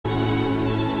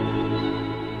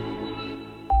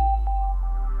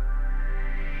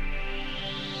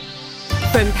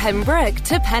From Pembroke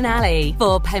to Penalley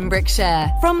for Pembrokeshire.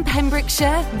 From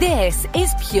Pembrokeshire, this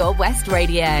is Pure West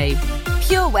Radio.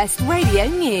 Pure West Radio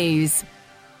News.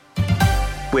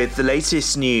 With the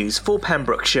latest news for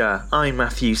Pembrokeshire, I'm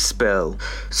Matthew Spill.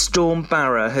 Storm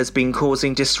Barra has been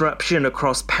causing disruption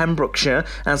across Pembrokeshire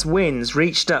as winds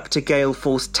reached up to gale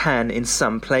force 10 in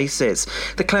some places.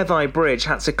 The Cleddau Bridge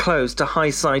had to close to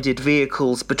high-sided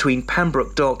vehicles between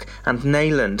Pembroke Dock and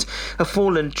Neyland. A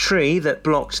fallen tree that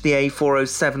blocked the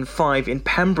A4075 in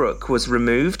Pembroke was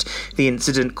removed. The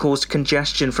incident caused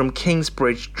congestion from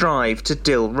Kingsbridge Drive to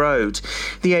Dill Road.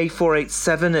 The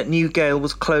A487 at Newgale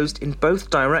was closed in both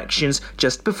directions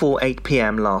just before 8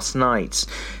 p.m. last night.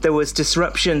 There was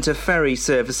disruption to ferry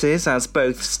services as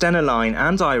both Stena Line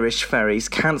and Irish Ferries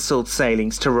cancelled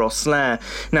sailings to Rosslare.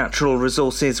 Natural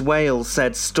Resources Wales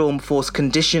said storm force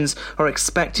conditions are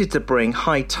expected to bring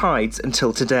high tides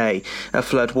until today. A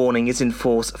flood warning is in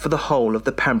force for the whole of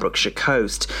the Pembrokeshire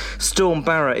coast. Storm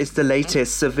Barra is the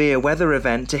latest severe weather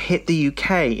event to hit the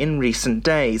UK in recent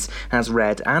days, as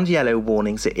red and yellow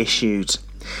warnings are issued.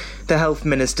 The Health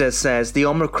Minister says the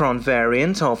Omicron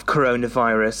variant of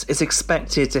coronavirus is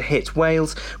expected to hit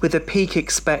Wales with a peak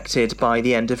expected by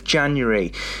the end of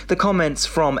January. The comments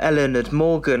from Eleanor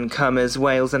Morgan come as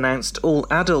Wales announced all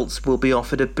adults will be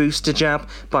offered a booster jab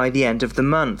by the end of the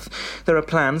month. There are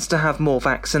plans to have more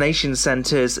vaccination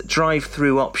centres,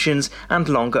 drive-through options and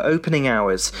longer opening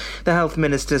hours. The Health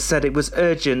Minister said it was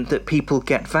urgent that people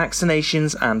get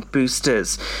vaccinations and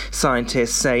boosters.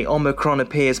 Scientists say Omicron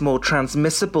appears more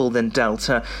transmissible than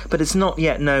Delta, but it's not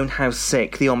yet known how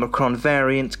sick the Omicron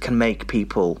variant can make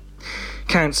people.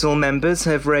 Council members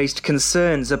have raised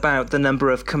concerns about the number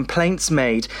of complaints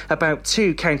made about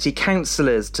 2 county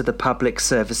councillors to the Public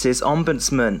Services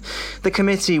Ombudsman. The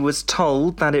committee was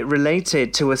told that it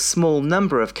related to a small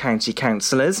number of county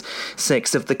councillors.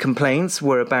 6 of the complaints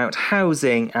were about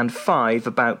housing and 5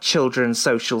 about children's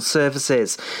social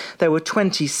services. There were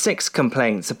 26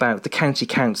 complaints about the county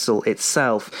council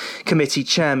itself. Committee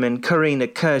chairman Karina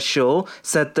Kershaw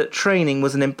said that training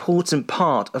was an important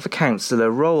part of a councillor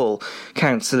role.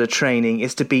 Councillor training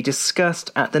is to be discussed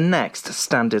at the next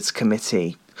Standards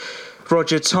Committee.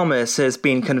 Roger Thomas has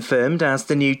been confirmed as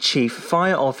the new Chief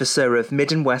Fire Officer of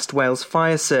Mid and West Wales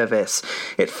Fire Service.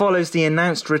 It follows the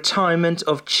announced retirement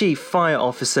of Chief Fire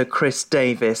Officer Chris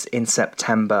Davis in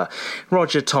September.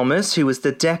 Roger Thomas, who was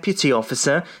the Deputy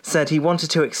Officer, said he wanted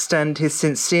to extend his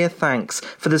sincere thanks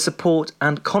for the support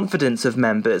and confidence of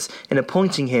members in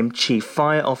appointing him Chief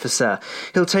Fire Officer.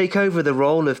 He'll take over the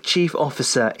role of Chief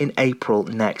Officer in April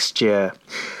next year.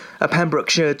 A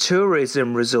Pembrokeshire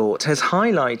tourism resort has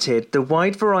highlighted the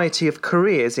wide variety of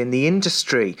careers in the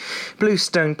industry.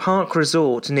 Bluestone Park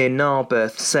Resort near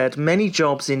Narberth said many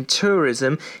jobs in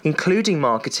tourism, including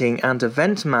marketing and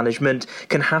event management,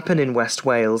 can happen in West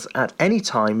Wales at any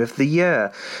time of the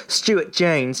year. Stuart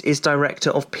James is Director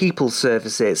of People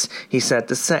Services. He said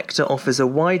the sector offers a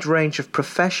wide range of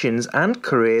professions and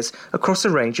careers across a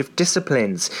range of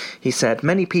disciplines. He said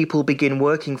many people begin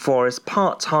working for us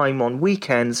part-time on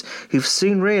weekends who've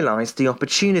soon realised the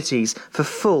opportunities for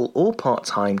full or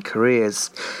part-time careers.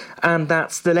 And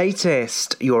that's the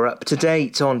latest. You're up to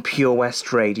date on Pure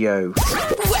West Radio.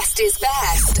 West is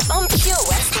best on Pure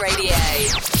West Radio.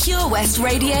 Pure West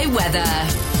Radio weather.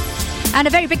 And a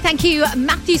very big thank you,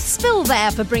 Matthew Spill,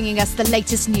 there for bringing us the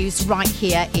latest news right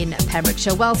here in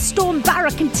Pembrokeshire. Well, Storm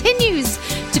Barra continues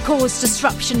to cause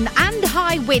disruption and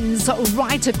high winds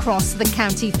right across the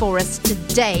county for us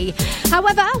today.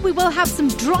 However, we will have some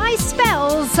dry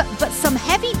spells, but some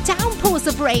heavy downpours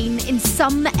of rain in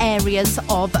some areas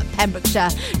of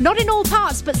Pembrokeshire. Not in all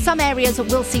parts, but some areas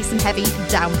will see some heavy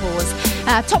downpours.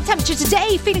 Top temperature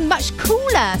today feeling much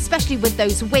cooler, especially with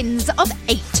those winds of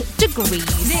 8 degrees.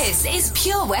 This is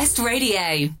Pure West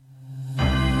Radio.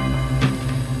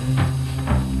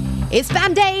 It's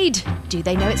Band-Aid. Do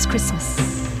they know it's Christmas?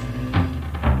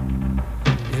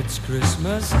 It's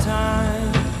Christmas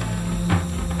time.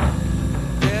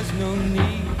 There's no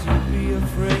need to be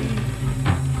afraid.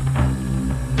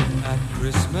 At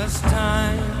Christmas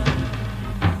time,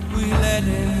 we let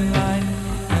in light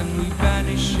and we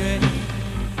banish shade.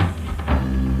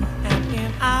 And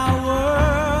in our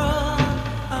world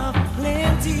of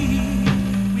plenty,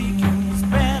 we can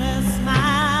spread a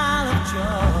smile of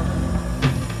joy.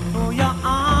 Throw your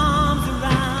arms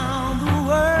around the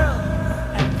world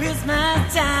at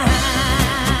Christmas time.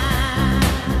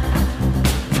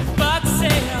 But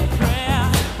say a prayer,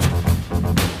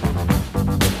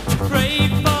 pray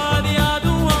for the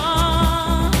other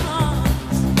ones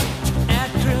at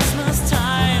Christmas time.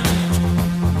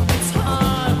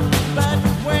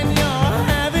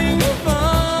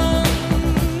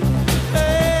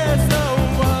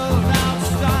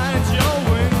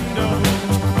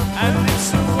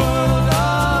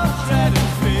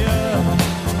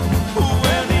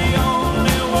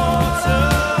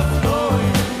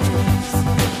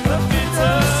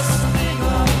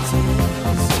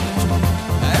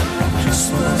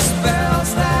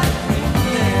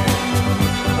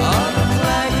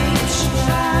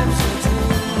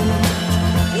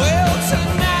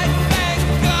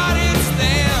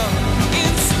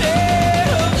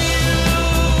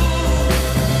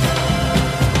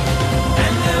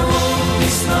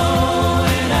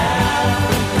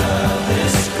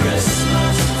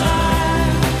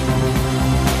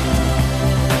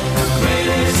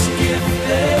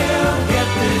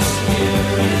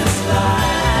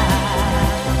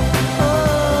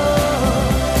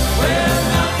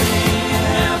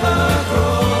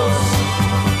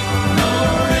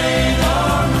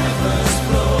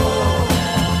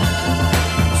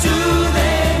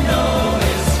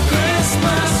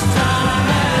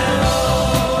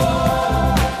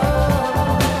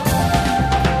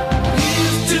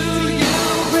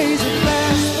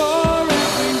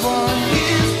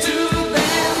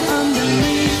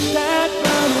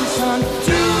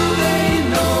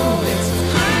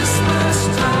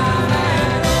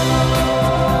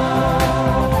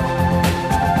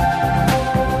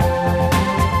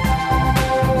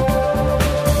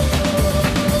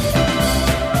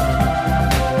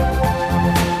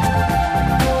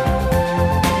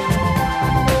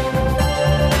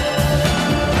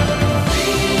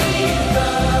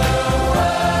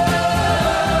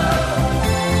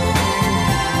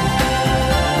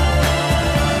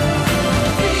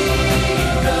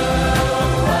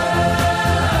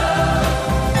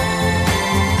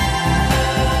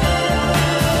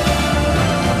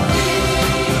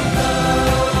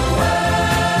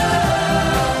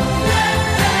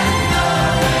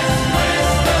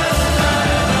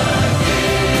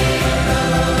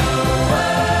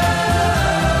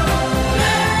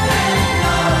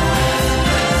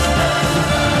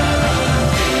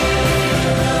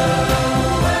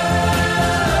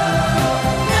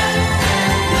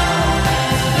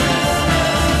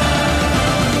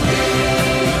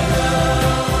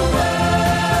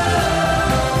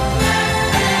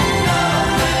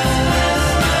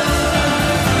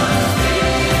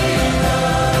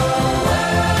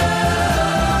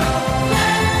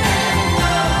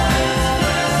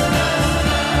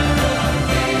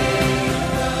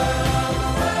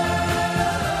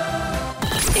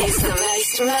 It's the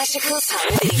most magical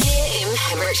time of the year in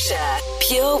Pembrokeshire.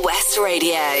 Pure West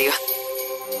Radio.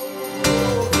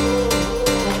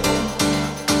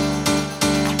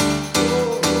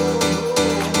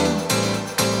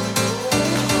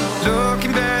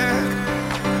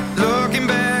 Looking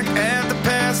back at the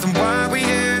past and why we're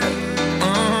here.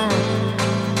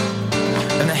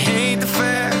 And I hate the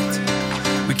fact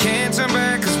we can't turn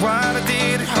back, 'cause what I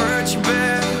did, it hurt you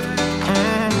bad.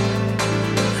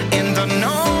 And I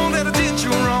know that I did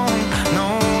you wrong,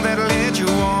 know that I led you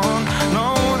on,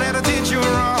 know that I did you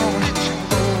wrong.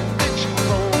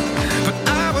 But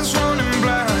I was running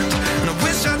blind, and I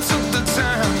wish I took the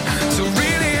time to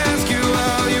really ask you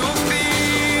how you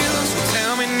feel. So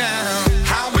tell me now,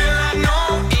 how will I know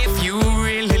if you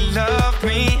really love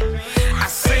me? I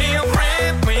say a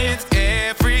prayer with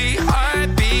every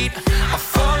heartbeat. I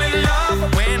fall in love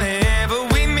whenever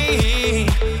we meet.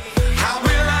 How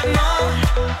will I know?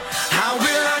 How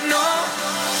will I know?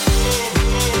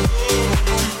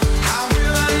 How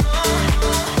will I know?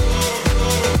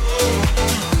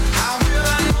 How will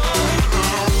I know?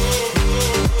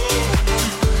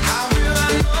 How will I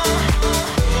know?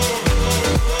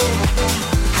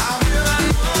 How will I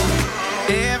know?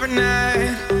 Every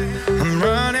night I'm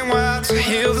running wild to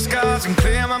heal the scars and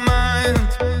clear my mind.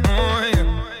 Oh, yeah.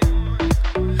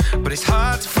 But it's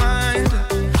hard to find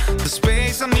the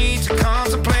space I need to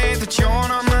contemplate that you're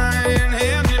not mine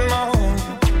anymore.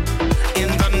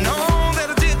 And I know that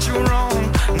I did you wrong,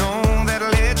 know that I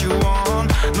led you on,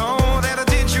 know that I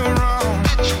did you wrong.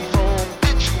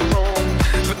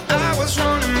 But I was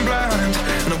running blind,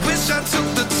 and I wish I took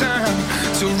the time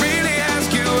to really ask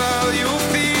you how you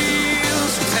feel.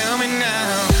 So tell me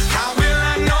now, how will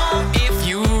I know if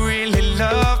you really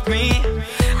love me?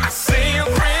 I say a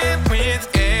prayer with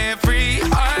every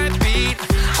heartbeat.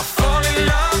 I fall in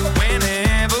love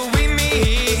whenever we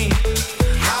meet.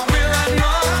 How will I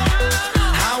know?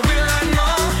 How will I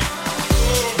know?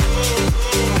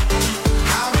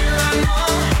 How will I know?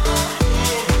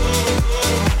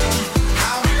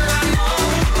 How will I know?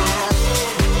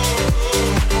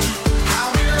 How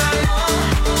will I know?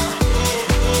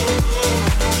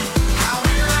 How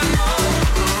will I know?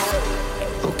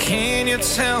 Oh, can you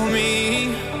tell me?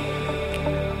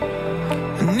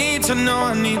 I need to know,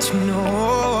 I need to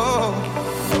know.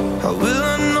 How will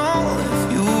I know if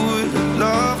you really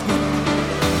love me?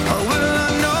 How will I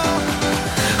know?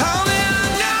 How will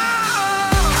I know?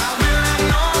 How will I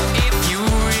know if you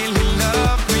really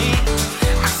love me?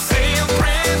 I say a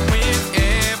prayer with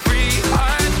every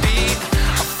heartbeat.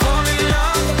 I fall in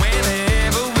love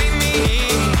whenever we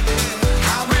meet.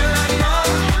 How will I know?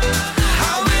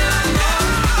 How will I know?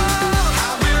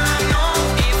 How will I know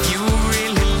if you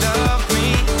really love me?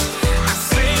 I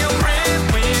say a prayer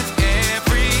with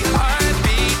every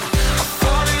heartbeat. I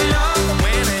fall in love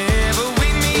whenever we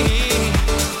meet.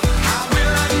 How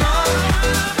will I know?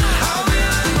 How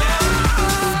will I know?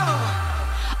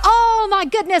 Oh my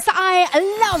goodness, I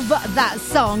love that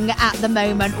song at the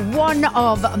moment. One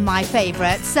of my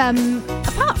favourites.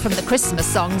 Apart from the Christmas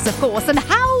songs, of course. And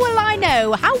how will I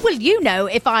know? How will you know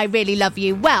if I really love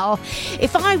you? Well,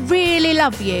 if I really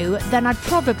love you, then I'd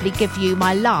probably give you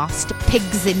my last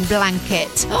pigs in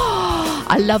blanket.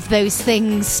 I love those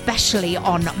things, especially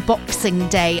on Boxing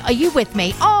Day. Are you with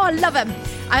me? Oh, I love them.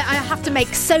 I have to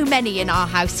make so many in our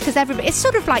house because everybody, it's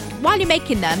sort of like while you're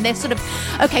making them, they're sort of,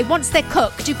 okay, once they're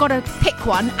cooked, you've got to pick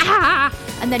one,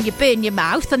 and then you burn your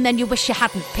mouth, and then you wish you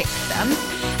hadn't picked them.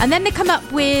 And then they come up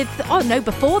with,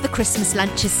 before the Christmas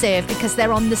lunch is served, because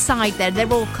they're on the side there,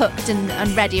 they're all cooked and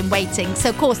ready and waiting. So,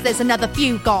 of course, there's another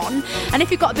few gone. And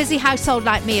if you've got a busy household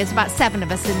like me, there's about 7 of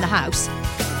us in the house.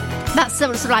 That's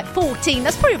sort of like 14,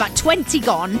 that's probably about 20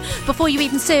 gone before you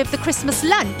even serve the Christmas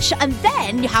lunch. And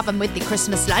then you have them with the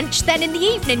Christmas lunch. Then in the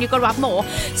evening, you've got to have more.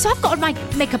 So I've got to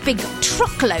make a big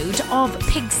truckload of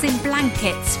pigs in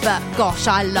blankets. But gosh,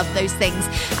 I love those things.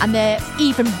 And they're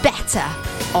even better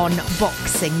on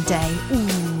Boxing Day.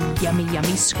 Ooh, yummy,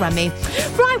 yummy, scrummy.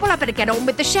 Right, well, I better get on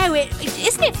with the show.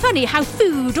 Isn't it funny how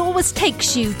food always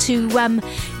takes you to,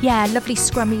 lovely,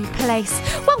 scrummy place?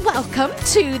 Well, welcome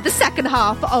to the second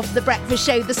half of the breakfast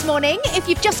show this morning. If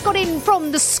you've just got in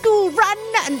from the school run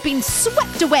and been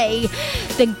swept away,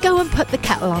 then go and put the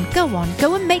kettle on. Go on,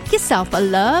 go and make yourself a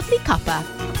lovely cuppa.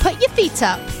 Put your feet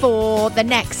up for the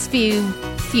next few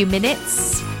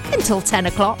minutes. until 10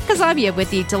 o'clock, because I'm here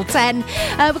with you till 10.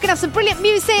 We're going to have some brilliant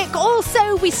music.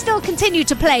 Also, we still continue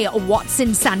to play What's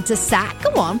in Santa's Sack.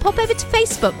 Go on, pop over to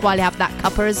Facebook while you have that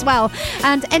cuppa as well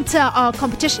and enter our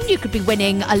competition. You could be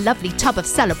winning a lovely tub of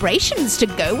celebrations to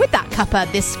go with that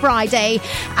cuppa this Friday,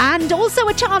 and also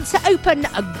a chance to open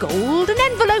a golden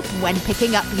envelope when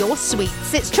picking up your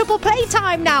sweets. It's triple play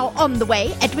time now on the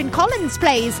way. Edwin Collins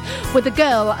plays With a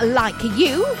Girl Like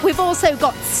You. We've also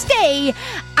got Stay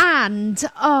and,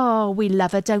 oh, we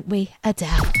love her, don't we,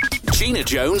 Adele. Gina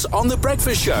Jones on The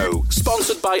Breakfast Show,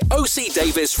 sponsored by OC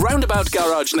Davis Roundabout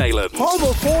Garage Neyland.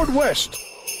 Haverford West,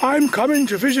 I'm coming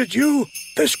to visit you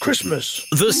this Christmas.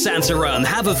 The Santa Run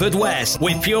Haverfordwest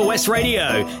with Pure West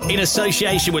Radio in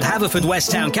association with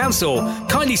Haverfordwest Town Council,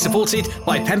 kindly supported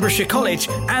by Pembrokeshire College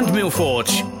and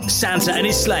Millforge. Santa and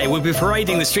his sleigh will be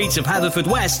parading the streets of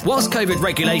Haverfordwest. Whilst COVID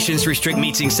regulations restrict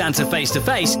meeting Santa face to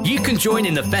face, you can join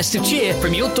in the festive cheer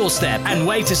from your doorstep and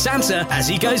wave to Santa as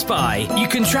he goes by. You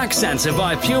can track Santa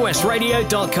via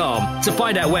purewestradio.com to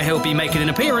find out where he'll be making an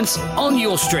appearance on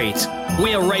your street.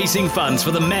 We are raising funds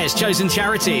for the Mayor's chosen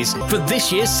charities for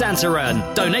this year's Santa Run.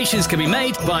 Donations can be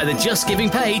made via the Just Giving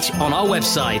page on our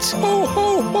website. Ho,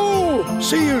 ho, ho!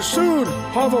 See you soon,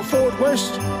 Haverford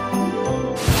West.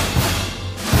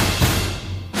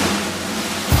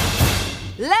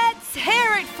 Let's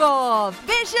hear it for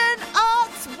Vision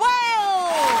Arts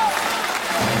Wales!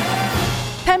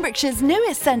 Pembrokeshire's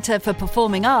newest centre for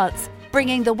performing arts,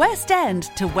 bringing the West End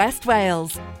to West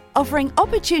Wales. Offering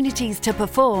opportunities to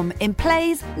perform in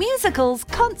plays, musicals,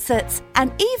 concerts, and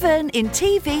even in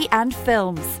TV and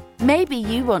films. Maybe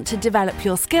you want to develop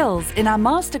your skills in our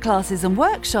masterclasses and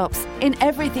workshops in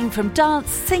everything from dance,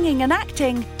 singing and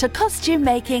acting to costume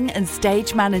making and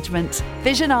stage management.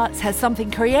 Vision Arts has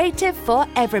something creative for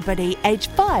everybody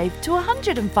aged 5 to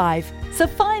 105. So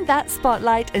find that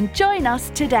spotlight and join us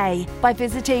today by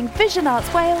visiting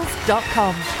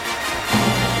visionartswales.com.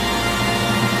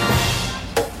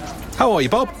 How are you,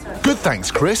 Bob? Good, thanks,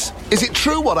 Chris. Is it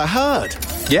true what I heard?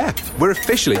 Yeah, we're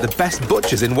officially the best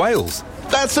butchers in Wales.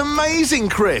 That's amazing,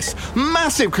 Chris.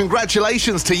 Massive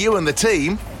congratulations to you and the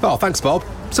team. Oh, thanks, Bob.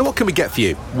 So what can we get for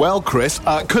you? Well, Chris,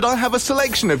 could I have a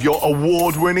selection of your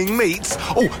award-winning meats?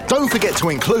 Oh, don't forget to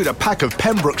include a pack of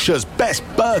Pembrokeshire's best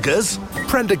burgers.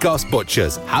 Prendergast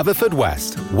Butchers,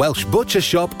 Haverfordwest, Welsh Butcher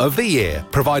Shop of the Year,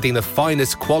 providing the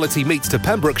finest quality meats to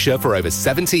Pembrokeshire for over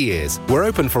 70 years. We're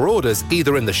open for orders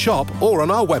either in the shop or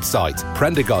on our website,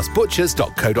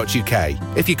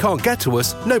 prendergastbutchers.co.uk. If you can't get to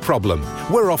us, no problem.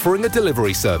 We're offering a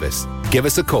delivery service. Give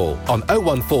us a call on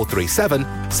 01437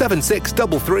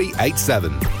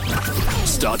 763387.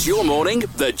 Start your morning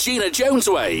the Gina Jones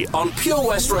way on Pure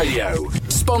West Radio.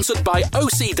 Sponsored by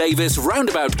OC Davis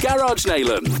Roundabout Garage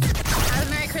Neyland. Have a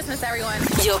Merry Christmas, everyone.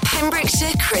 Your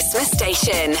Pembrokeshire Christmas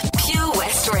station, Pure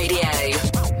West Radio.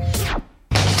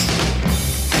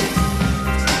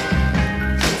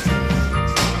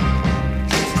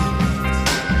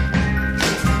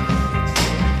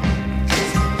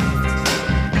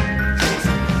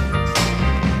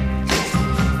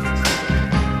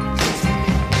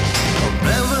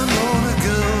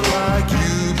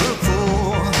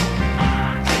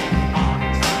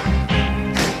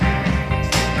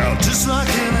 Just like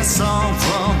in a song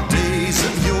from days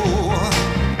of yore,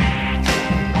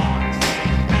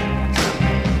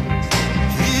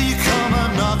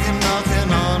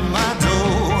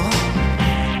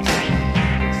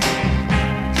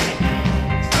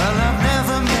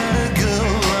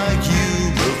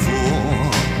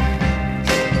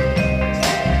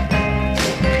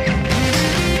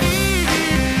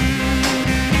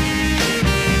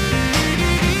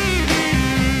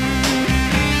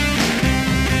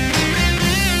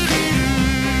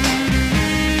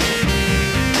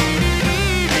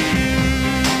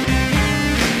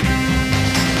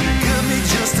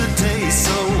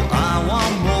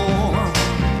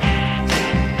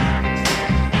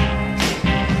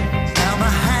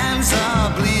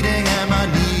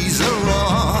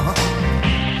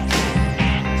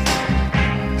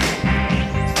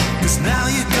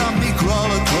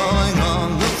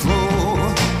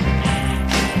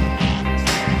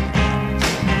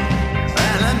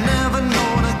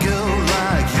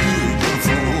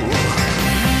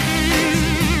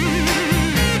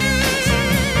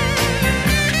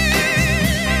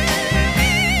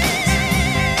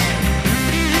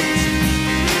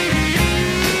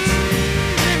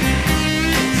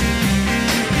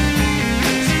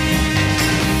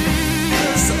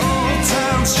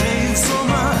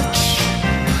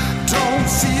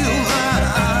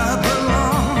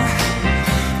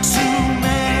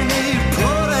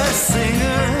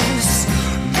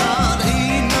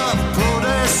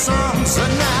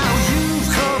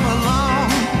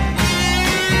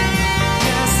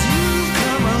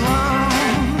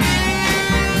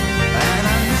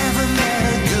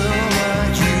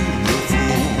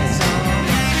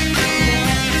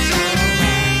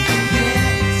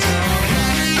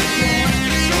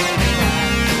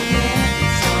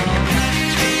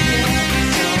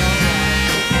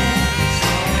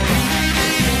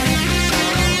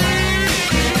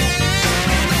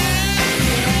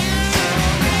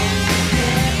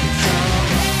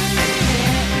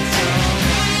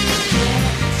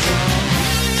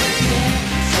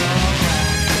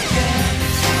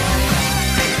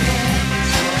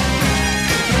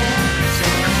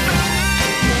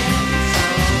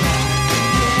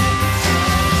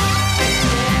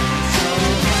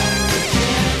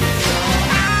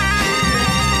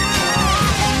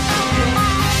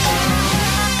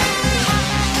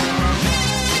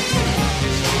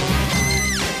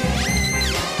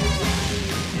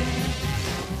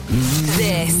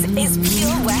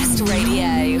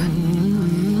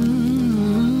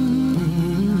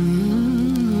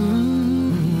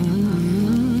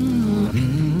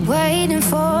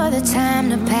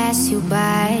 wanna pass you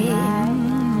by.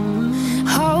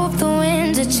 Hope the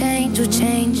winds of change will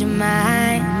change your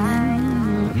mind.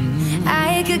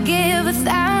 I could give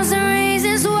 1,000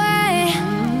 reasons why,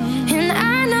 and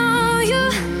I know you,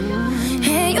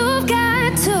 and you've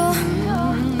got to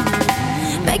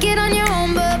make it on your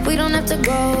own, but we don't have to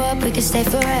grow up, we can stay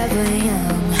forever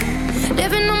young.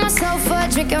 Living on my sofa,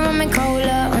 drinking rum and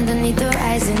cola underneath the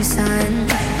rising sun.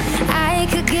 I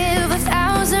could give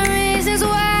 1,000 reasons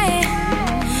why,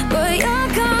 but you're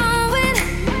going,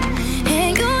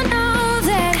 and you know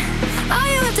that all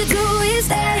you have to do is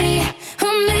stay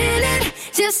a minute.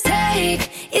 Just take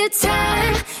your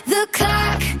time, the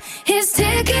clock is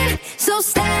ticking, so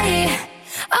stay.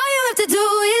 All you have to do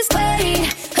is wait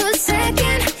a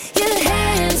second, your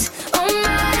hands on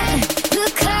mine. The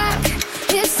clock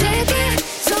is ticking,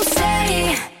 so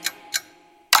stay.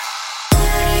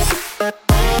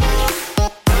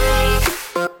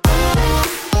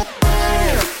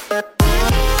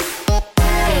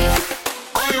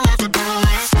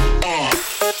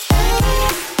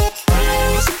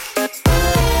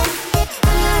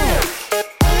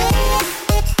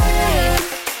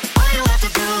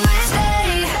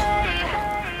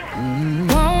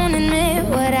 Won't admit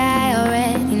what I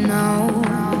already know.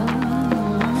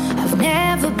 I've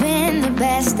never been the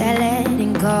best at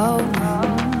letting go.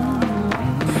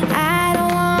 I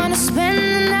don't wanna spend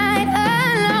the night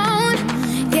alone.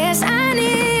 Yes, I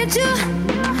need you,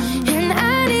 and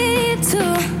I need to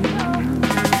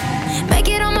make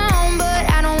it on my own, but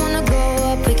I don't wanna grow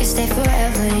up, we can stay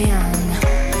forever young.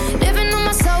 Living on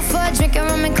my sofa, drinking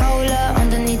rum and cola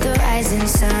underneath the rising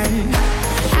sun.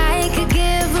 I could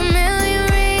give a million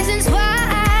reasons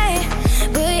why,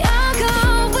 but you're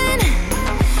going,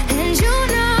 and you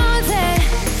know that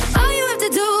all you have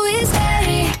to do is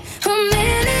stay a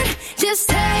minute. Just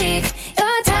take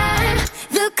your time,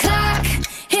 the clock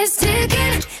is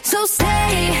ticking, so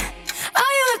stay.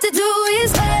 All you have to do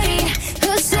is wait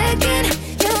a second,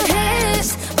 your hands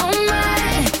on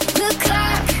mine. The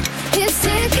clock is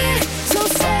ticking, so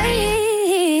stay.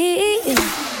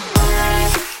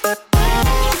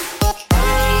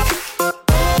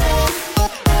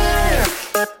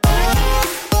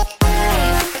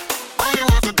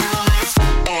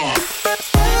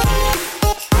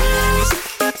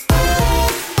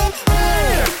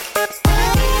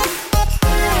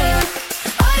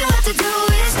 All you have to do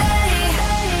is stay.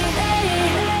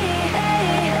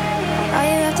 All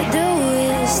you have to do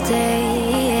is stay.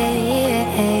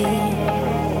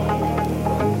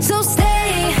 So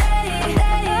stay.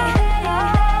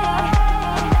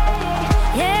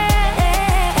 Yeah.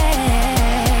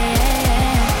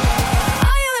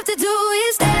 All you have to do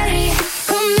is stay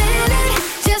a minute.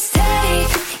 Just take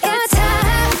your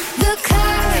time. The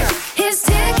clock is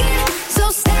ticking, so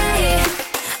stay.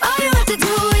 All you have to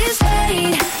do is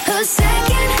wait a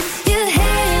second. Your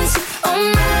hands on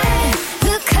mine.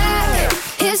 The clock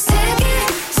is ticking,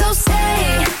 so stay.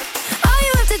 All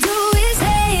you have to do is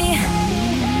stay.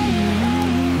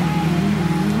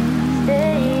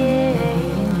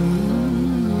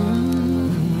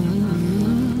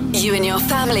 You and your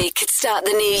family could start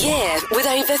the new year with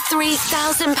over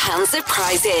 £3,000 of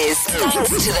prizes. Thanks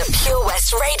to the Pure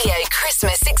West Radio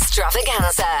Christmas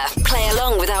Extravaganza. Play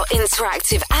along with our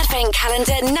interactive advent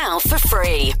calendar now for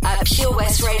free at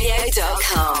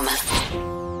purewestradio.com.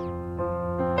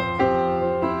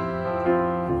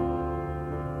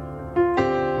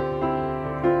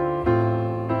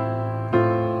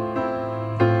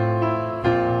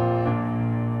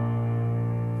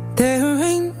 There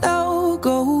ain't no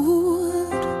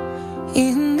gold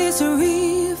in this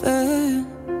river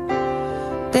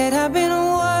that I've been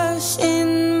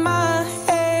washing my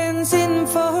hands in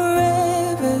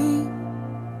forever.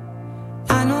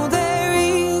 I know there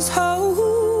is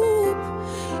hope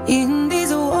in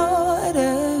these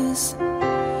waters,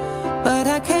 but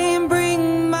I can't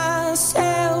bring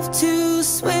myself to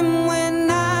swim when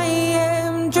I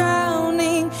am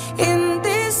drowning in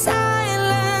this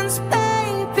silence.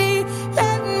 Baby,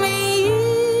 let me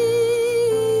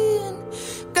in.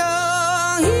 Go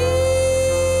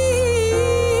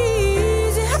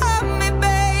easy, hold me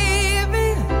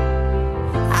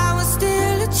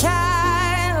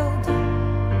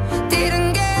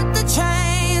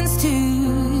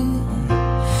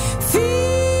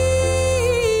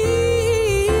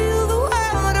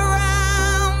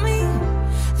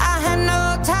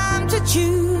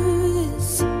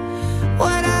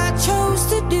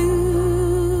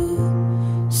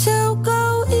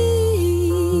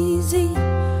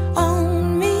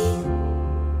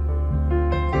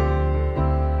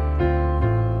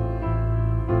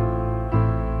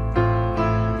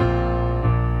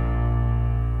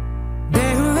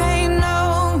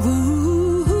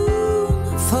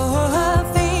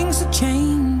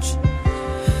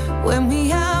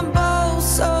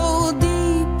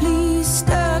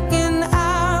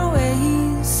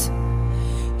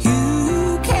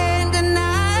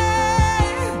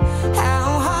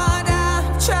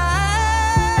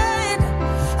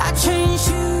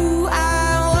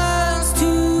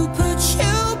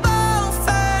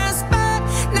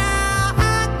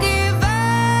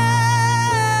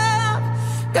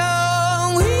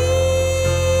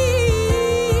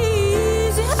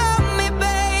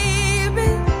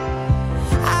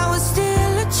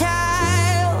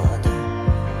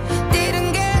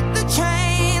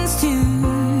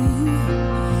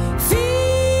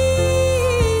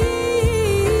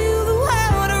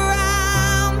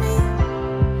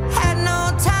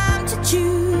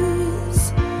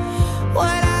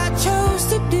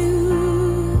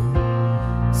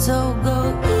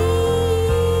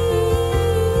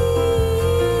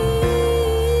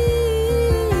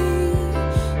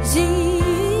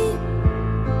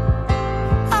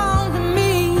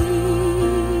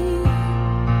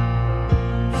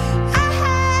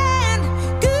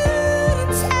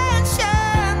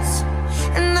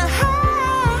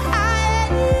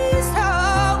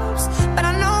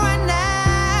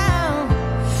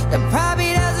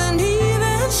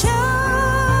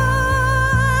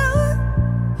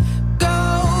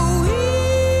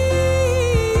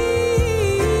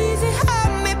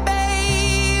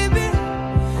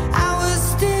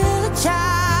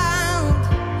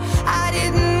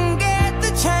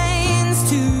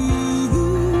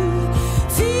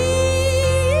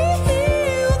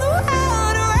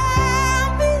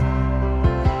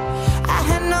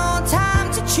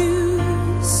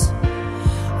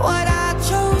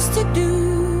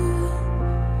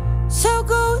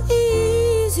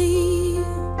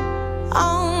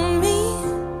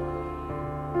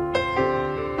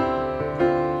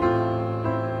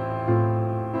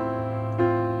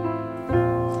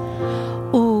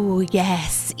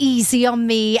That's Easy on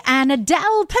Me, and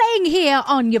Adele playing here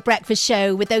on your breakfast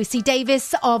show with OC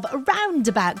Davis of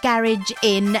Roundabout Garage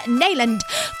in Neyland.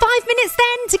 5 minutes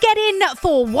then to get in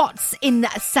for What's in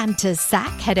Santa's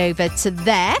Sack. Head over to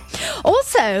there.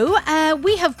 Also,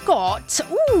 we have got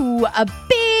a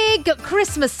big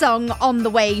Christmas song on the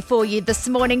way for you this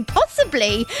morning.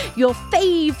 Possibly your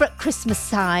favourite Christmas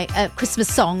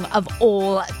song of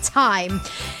all time.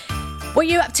 What are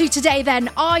you up to today then?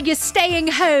 Are you staying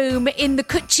home in the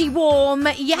coochie warm?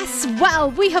 Yes,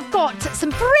 well, we have got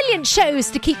some brilliant shows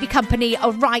to keep you company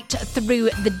right through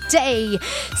the day.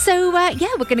 So,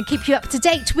 we're going to keep you up to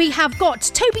date. We have got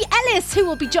Toby Ellis, who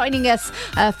will be joining us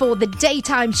for the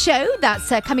daytime show. That's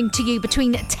coming to you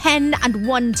between 10 and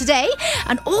 1 today.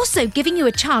 And also giving you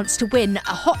a chance to win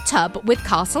a hot tub with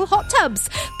Castle Hot Tubs.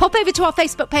 Pop over to our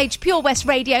Facebook page, Pure West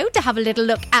Radio, to have a little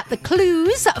look at the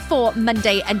clues for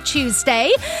Monday and Tuesday.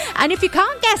 And if you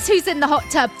can't guess who's in the hot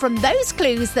tub from those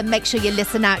clues, then make sure you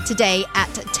listen out today at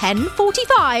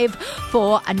 10:45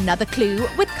 for another clue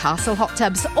with Castle Hot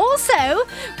Tubs. Also,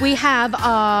 we have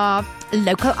our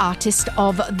local artist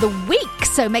of the week,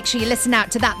 so make sure you listen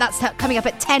out to that. That's coming up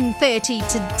at 10:30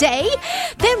 today.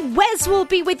 Then Wes will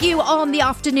be with you on the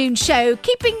afternoon show,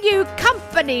 keeping you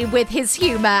company with his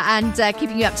humour and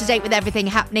keeping you up to date with everything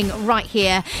happening right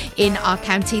here in our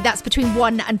county. That's between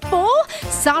 1 and 4.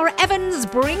 Sarah Evans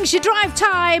brings you drive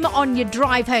time on your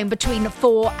drive home between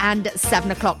 4 and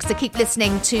 7 o'clock. So keep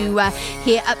listening to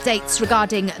hear updates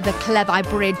regarding the Clevi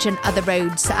Bridge and other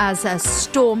roads as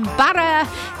Storm Barra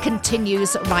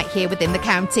continues right here within the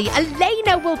county.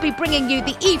 Elena will be bringing you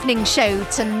the evening show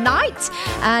tonight,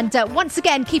 and once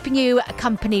again keeping you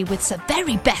company with some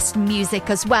very best music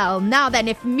as well. Now then,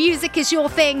 if music is your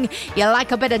thing, you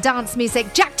like a bit of dance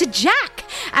music, Jack to Jack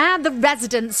and the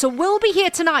Residents will be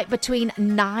here tonight between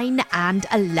 9 and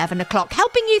 11 o'clock,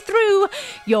 helping you through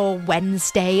your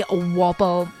Wednesday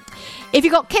wobble. If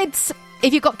you've got kids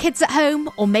at home,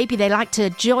 or maybe they like to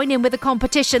join in with the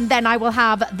competition, then I will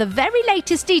have the very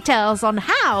latest details on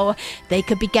how they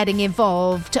could be getting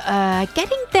involved,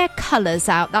 getting their colours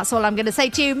out. That's all I'm going to say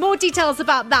to you. More details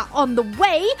about that on the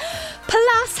way.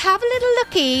 Plus, have a little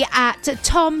looky at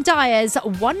Tom Dyer's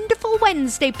wonderful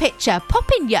Wednesday picture. Pop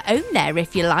in your own there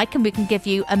if you like, and we can give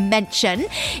you a mention.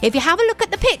 If you have a look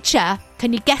at the picture,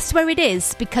 can you guess where it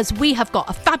is? Because we have got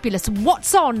a fabulous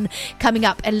What's On coming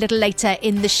up a little later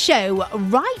in the show,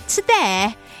 right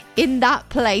there in that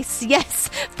place. Yes,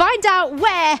 find out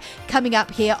where coming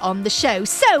up here on the show.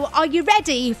 So, are you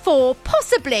ready for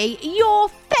possibly your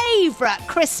favourite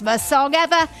Christmas song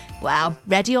ever? Well,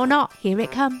 ready or not, here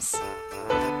it comes.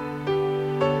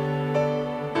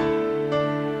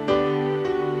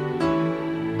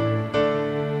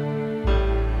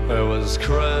 It was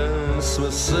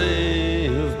Christmas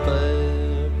Eve,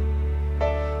 babe,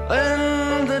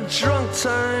 in the drunk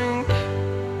tank.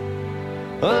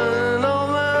 An old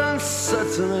man said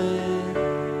to me,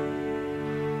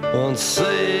 won't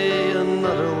see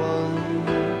another one.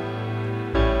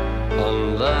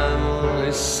 And then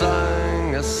he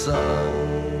sang a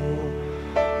song,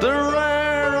 the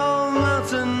rare old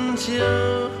mountain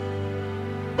dew.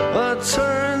 I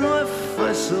turned my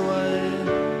face away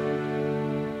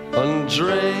and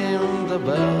dreamed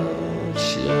about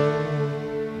you.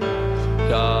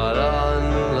 Got on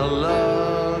a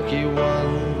lucky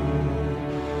one,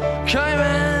 came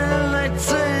in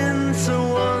 18 to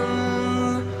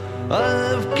 1.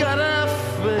 I've got a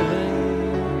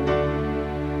feeling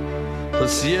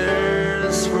this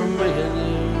year's for me and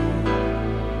you.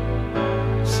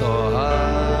 So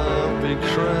happy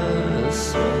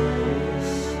Christmas,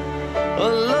 I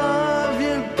love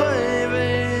you,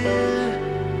 baby.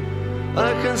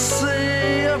 I can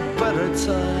see a better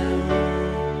time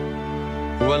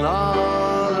when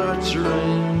all our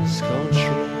dreams come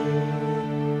true.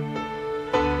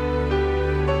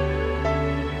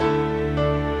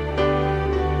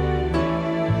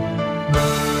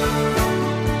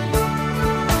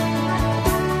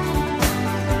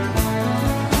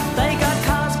 They got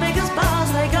cars big as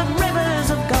bars, they got rivers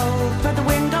of gold, but the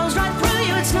windows right through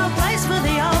you, it's no place for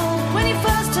the old. When you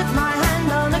first took my hand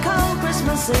on a cold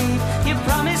Christmas Eve, you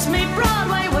promised me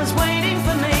Broadway was waiting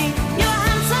for me. You were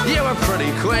handsome, You were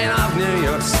pretty queen of New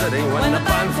York City. When the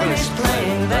band finished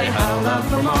playing, they held out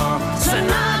for more.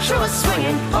 Sinatra was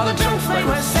swinging, all the junk they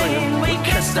were singing. We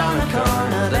kissed on the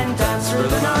corner, then danced through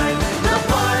the night. The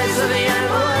boys of the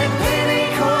NYPD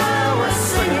choir were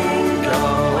singing Go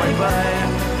Away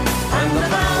Babe, and the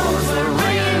bells were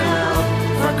ringing out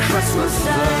for Christmas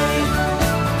Day.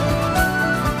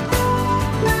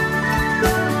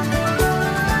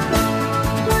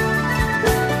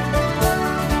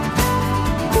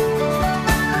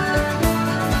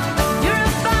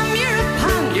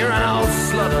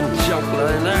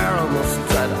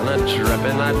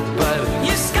 tripping that bed.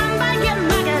 You scumbag, you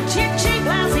maggot, cheap, cheap,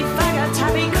 lousy faggot.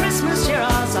 Happy Christmas, you're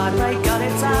ours. I pray God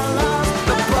it's our last.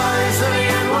 The boys of the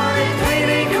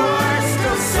NYPD chorus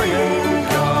still singing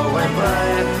Go Away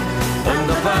Babe, and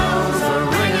the bells are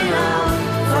ringing out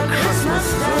for Christmas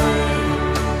Day.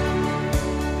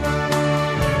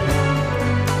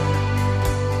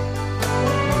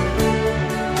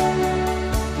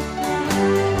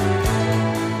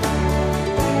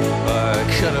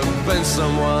 Could have been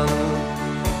someone.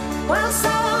 Well, so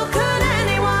could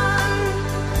anyone.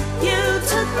 You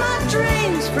took my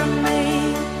dreams from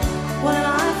me when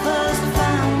I first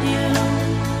found you.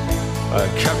 I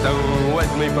kept them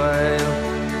with me, babe.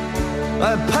 I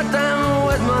put them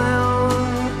with my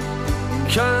own.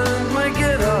 Can't make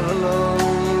it all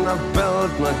alone. I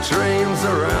built my dreams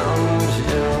around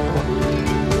you.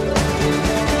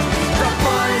 The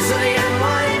boys of the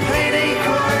NYPD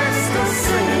chorus still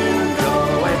singing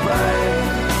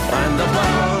and the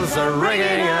bells are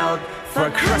ringing out for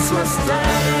Christmas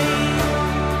Day.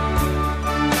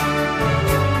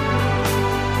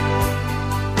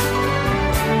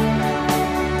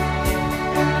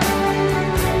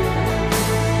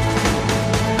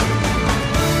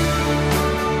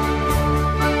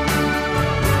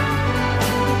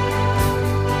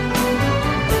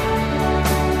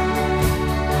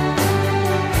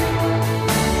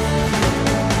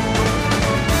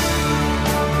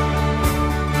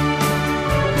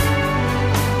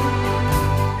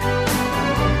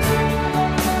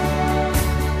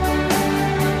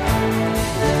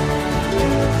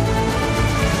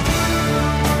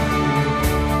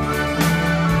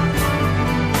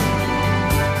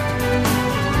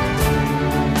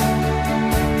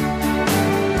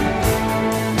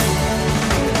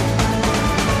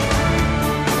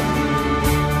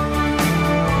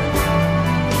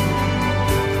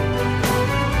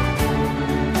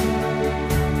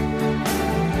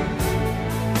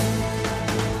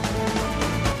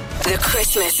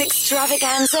 Christmas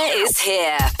extravaganza is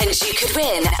here, and you could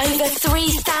win over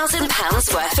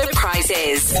 £3,000 worth of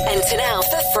prizes. Enter now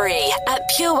for free at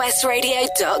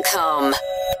purewestradio.com.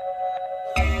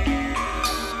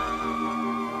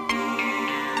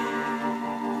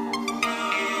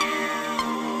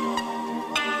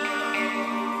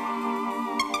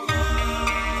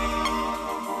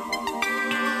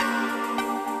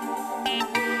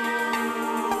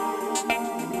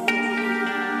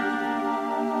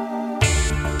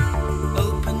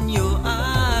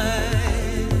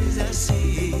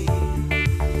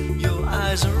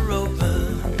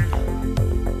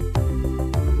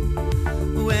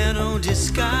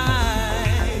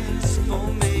 Disguise for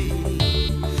me.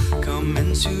 Come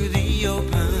into the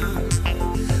open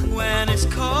when it's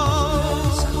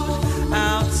cold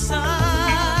outside.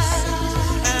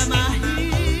 Am I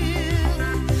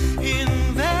here in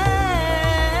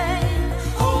vain?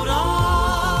 Hold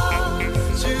on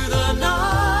to the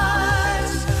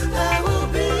nights. There will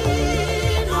be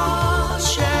no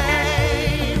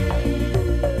shame.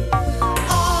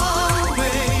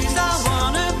 Always I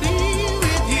wanna be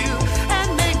with you and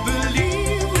make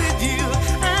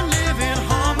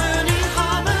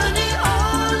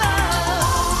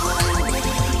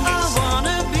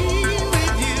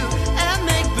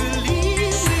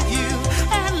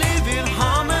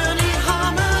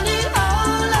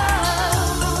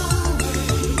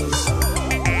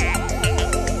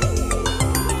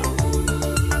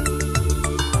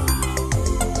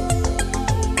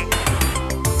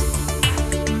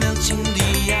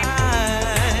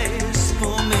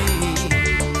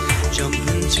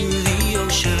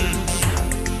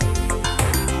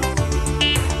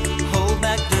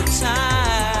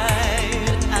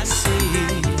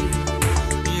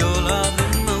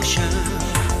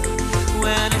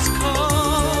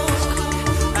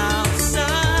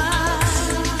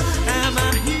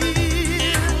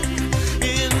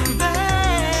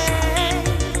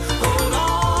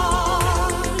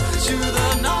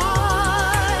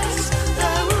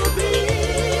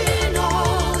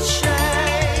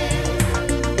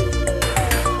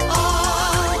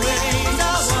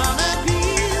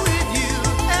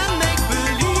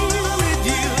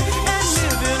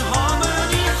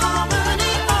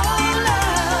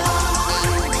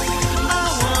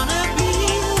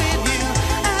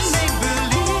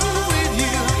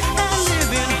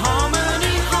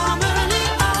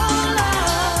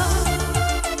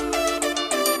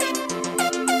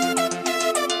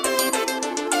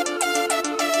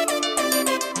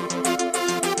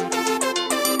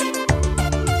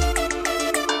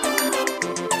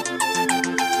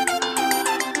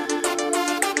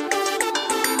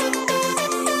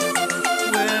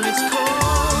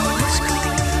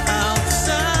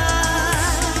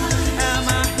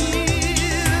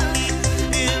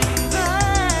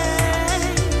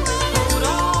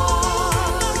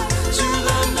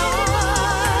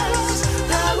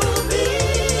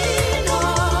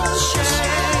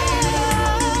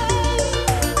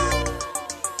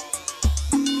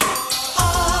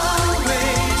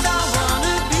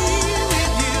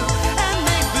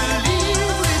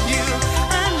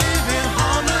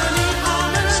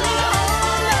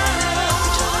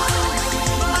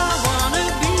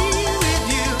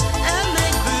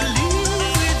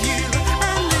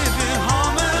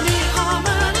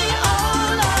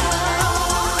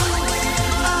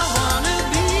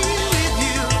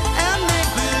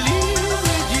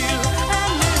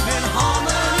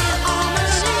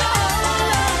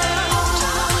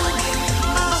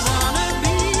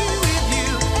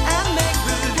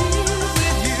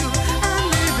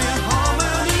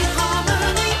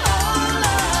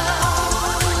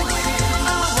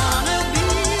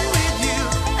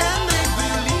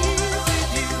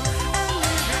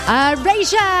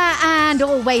Erasure and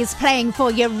always playing for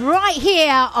you right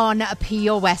here on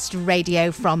Pure West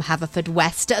Radio from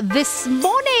Haverfordwest this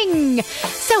morning.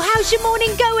 So how's your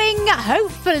morning going?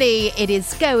 Hopefully it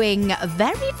is going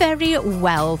very, very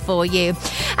well for you.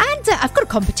 And I've got a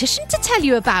competition to tell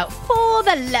you about for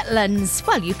the little ones.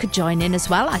 Well, you could join in as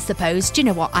well, I suppose. Do you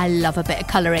know what? I love a bit of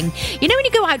colouring. You know when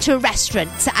you go out to a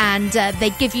restaurant and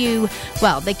they give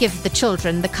the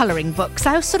children the colouring books.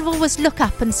 I sort of always look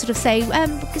up and sort of say,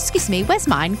 excuse me, where's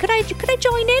mine? Could I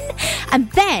join in? And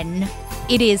then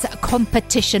it is a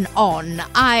competition on.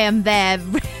 I am there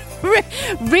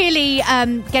really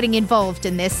getting involved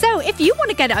in this. So if you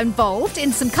want to get involved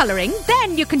in some colouring,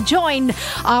 then you can join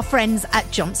our friends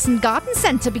at Johnson Garden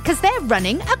Centre because they're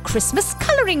running a Christmas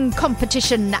colouring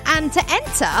competition. And to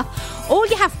enter, all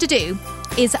you have to do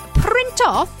is print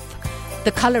off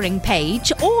the colouring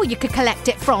page, or you could collect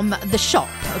it from the shop,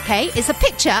 okay? It's a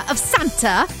picture of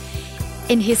Santa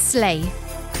in his sleigh.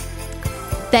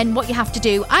 Then what you have to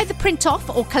do, either print off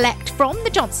or collect from the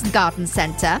Johnson Garden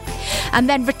Centre, and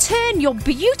then return your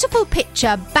beautiful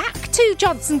picture back to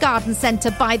Johnson Garden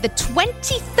Centre by the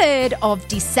 23rd of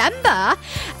December,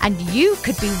 and you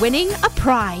could be winning a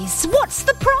prize. What's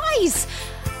the prize?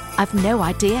 I've no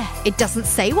idea. It doesn't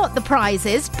say what the prize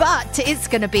is, but it's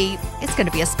going to be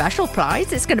a special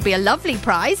prize. It's going to be a lovely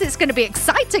prize. It's going to be an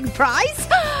exciting prize.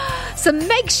 So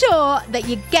make sure that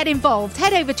you get involved.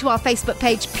 Head over to our Facebook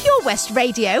page, Pure West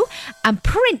Radio, and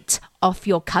print off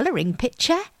your colouring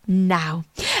picture now.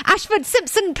 Ashford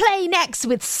Simpson play next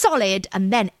with Solid,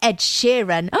 and then Ed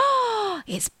Sheeran. Oh,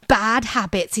 it's Bad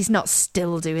Habits. He's not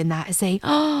still doing that, is he?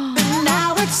 Oh,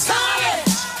 now it's Solid.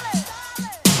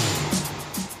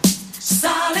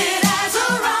 Solid as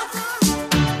a rock.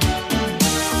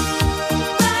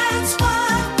 That's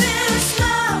what this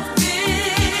love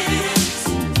is.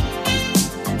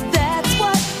 That's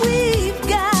what we've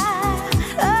got.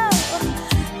 Oh.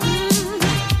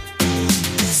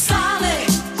 Solid.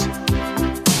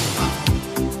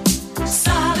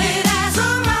 Solid as a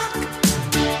rock.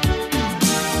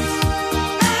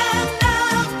 And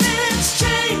nothing's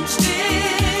changed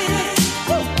it.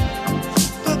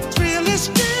 The thrill is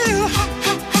still hot.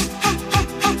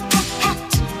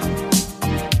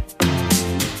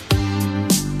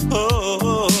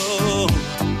 Oh,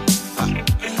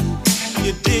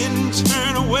 you didn't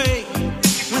turn away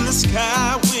when the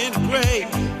sky went gray.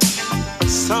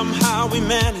 Somehow we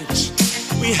managed.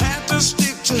 We had to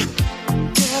stick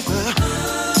together.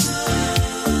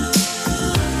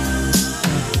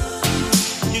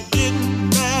 You didn't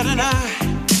bat an eye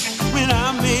when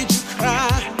I made you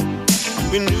cry.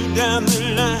 We knew down the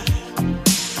line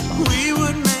we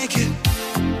would make it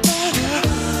better.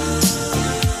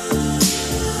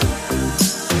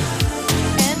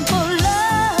 And for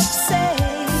love's sake,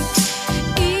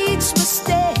 each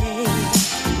mistake,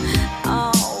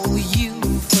 oh, you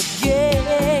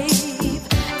forgave.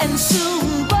 And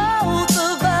soon both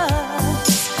of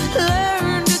us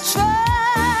learned to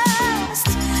trust,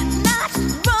 not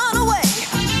run away.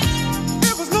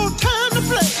 There was no time to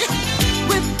play.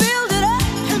 We build it up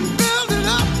and build it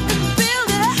up and build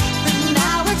it up, and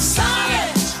now it's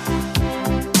solid.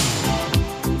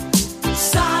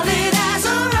 Solid as a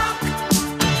rock.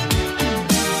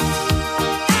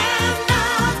 And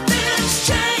nothing's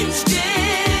changed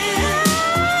it.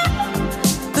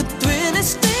 The thrill is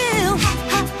still hot.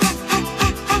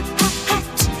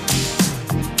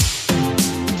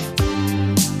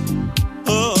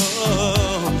 Oh,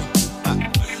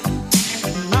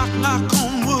 knock, knock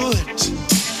on wood.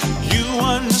 You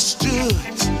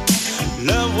understood.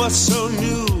 Love was so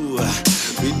new.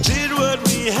 We did what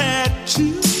we had to.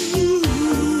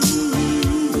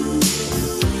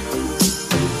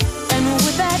 And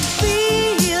with that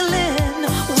feeling,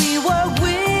 we were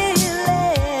willing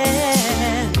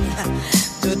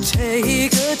to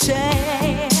take a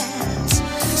chance.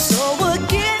 So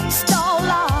against all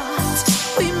odds,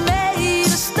 we made a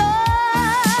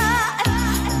start.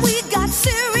 We got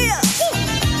serious.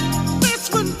 This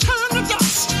one turned to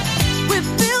dust. We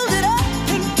build it up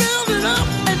and build it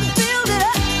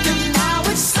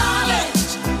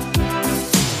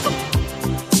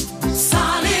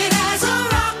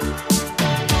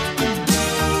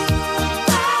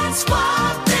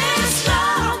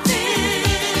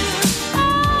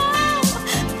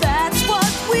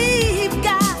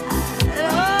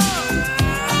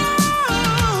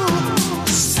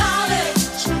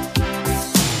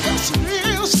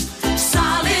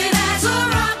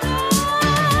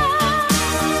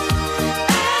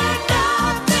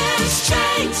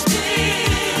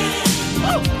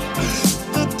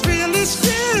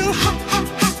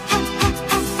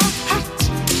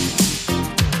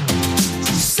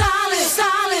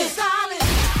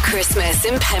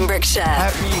Pembrokeshire.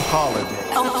 Happy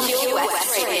holiday. On Pure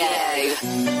West Radio.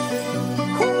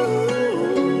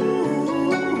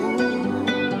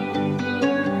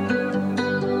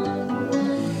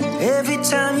 Every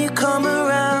time you come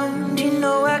around, you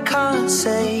know I can't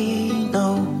say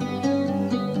no.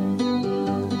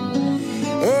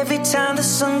 Every time the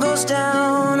sun goes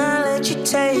down, I let you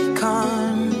take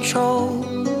control.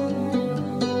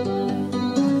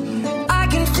 I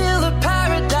can feel the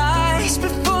paradise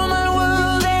before my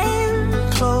world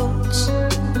implodes.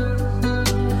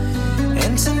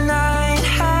 And tonight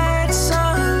had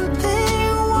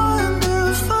something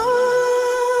wonderful.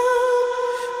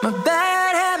 My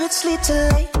bad habits lead to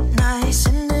late nights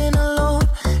and in alone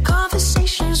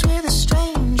conversations with a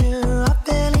stranger I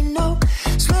barely know.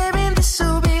 Swearing this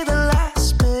will be the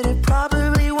last, but it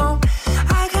probably won't.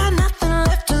 I got nothing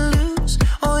left to lose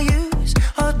or use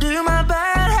or do. My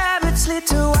bad habits lead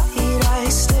to white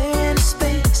eyes staring into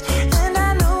space, and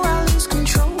I know I lose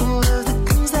control of the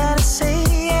things that I say.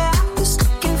 Yeah, I was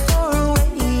looking for a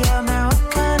way out, now I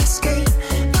can't escape.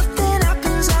 Nothing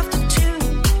happens after two.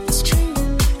 It's true,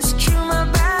 it's true. My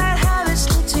bad habits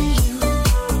lead to you.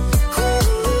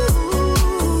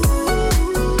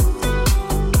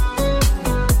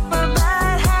 My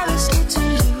bad habits lead to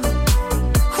you.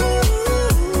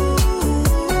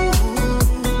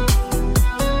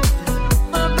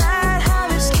 My bad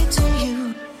habits lead to you.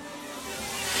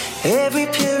 Every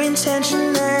pure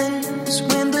intention ends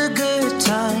when the good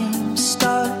times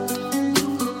start.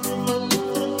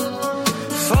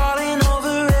 Falling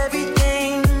over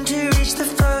everything to reach the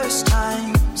first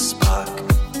time spark.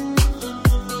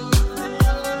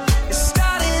 It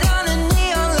started under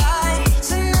neon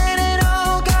lights and then it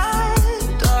all got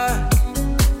dark.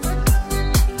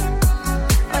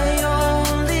 I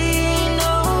only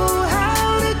know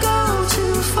how to go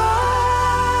too far.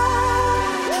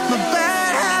 My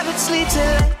bad habits lead to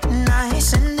late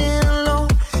nights and in alone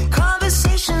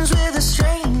conversations with a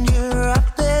stranger I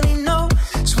barely know.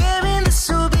 Swearing this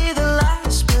will be the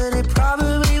last, but it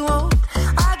probably won't.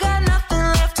 I got nothing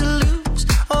left to lose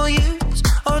or use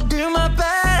or do. My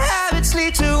bad habits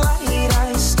lead to white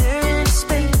eyes staring into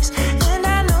space, and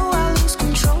I know I lose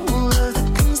control of the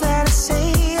things that I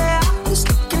say. Yeah, I was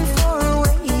looking for a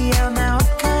way out, now I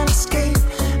can't escape.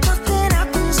 Nothing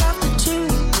happens after two.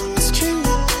 It's true,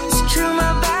 it's true.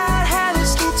 My bad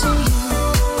habits lead to you.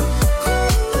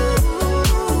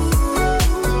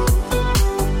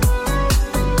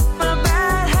 My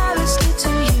bad habits lead to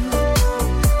you.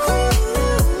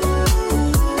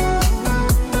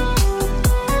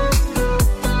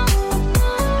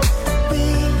 We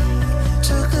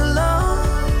took a long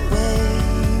way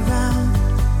round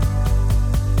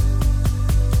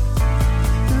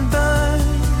and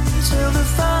burned till the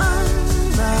fun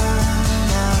ran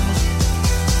out.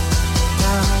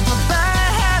 Now my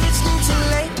bad habits lead to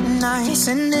late nights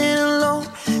and in alone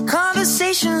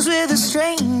conversations with a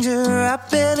stranger I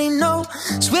barely know.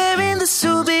 Swearing this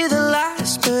will be the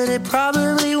last, but it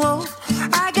probably won't.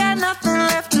 I got nothing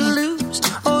left to lose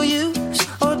or use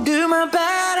or do. My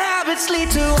bad habits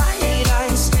lead to white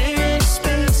eyes staring into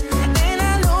space, and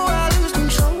I know I lose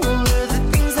control of the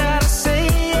things that I say.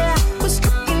 Yeah, I was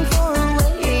looking for a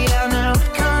way out, now I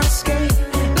can't escape.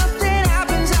 Nothing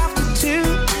happens after two.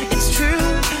 It's true,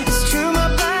 it's true. My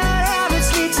bad habits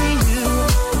lead to you.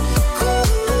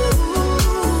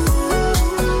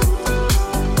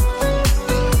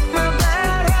 My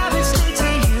bad habits lead to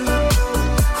you.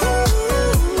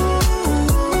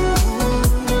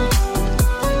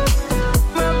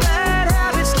 My bad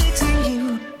habits lead to you.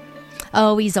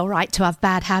 Oh, he's all right to have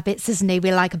bad habits, isn't he?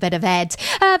 We like a bit of Ed.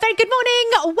 Very good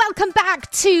morning. Welcome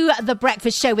back to The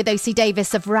Breakfast Show with OC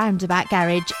Davis of Roundabout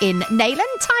Garage in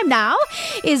Neyland. Time now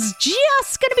is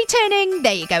just going to be turning,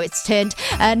 there you go, it's turned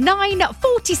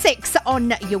 9:46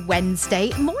 on your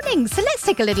Wednesday morning. So let's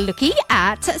take a little looky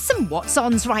at some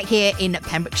what's-ons right here in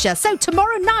Pembrokeshire. So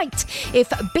tomorrow night,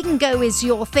 if bingo is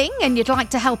your thing and you'd like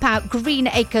to help out Green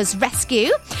Acres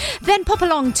Rescue, then pop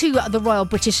along to the Royal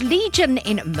British Legion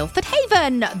in Milford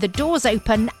Haven. The doors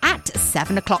open at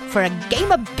 7 o'clock for a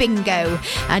game of bingo,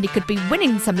 and you could be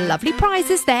winning some lovely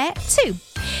prizes there too.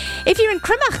 If you're in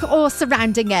Crymach or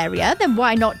surrounding area, then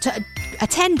why not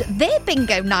attend their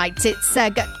bingo night? It's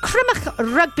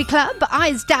Crymach Rugby Club,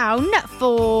 eyes down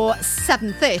for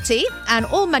 7:30, and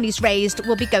all monies raised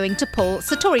will be going to Paul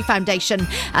Sartori Foundation,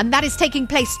 and that is taking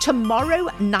place tomorrow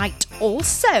night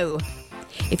also.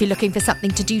 If you're looking for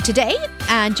something to do today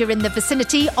and you're in the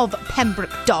vicinity of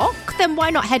Pembroke Dock, then why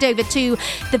not head over to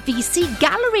the VC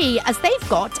Gallery, as they've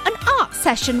got an arts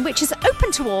session, which is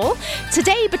open to all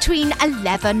today between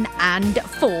 11 and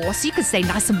 4. So you can stay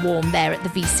nice and warm there at the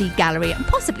VC Gallery and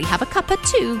possibly have a cuppa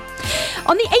too.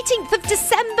 On the 18th of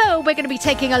December, we're going to be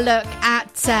taking a look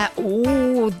at,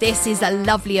 this is a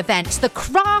lovely event, the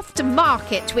Craft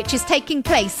Market, which is taking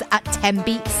place at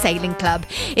Tenby Sailing Club.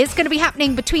 It's going to be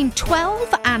happening between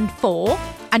 12 and 4.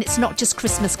 And it's not just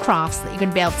Christmas crafts that you're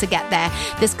going to be able to get there.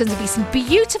 There's going to be some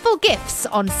beautiful gifts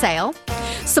on sale,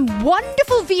 some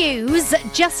wonderful views,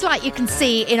 just like you can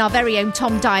see in our very own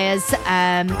Tom Dyer's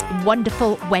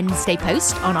wonderful Wednesday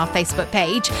post on our Facebook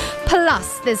page.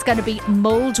 Plus, there's going to be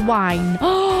mulled wine.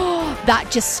 Oh, that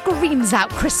just screams out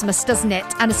Christmas, doesn't it?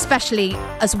 And especially,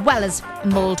 as well as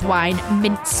mulled wine,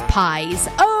 mince pies.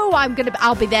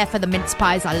 I'll be there for the mince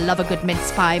pies. I love a good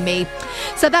mince pie, me.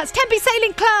 So that's Tenby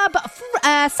Sailing Club,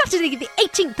 Saturday the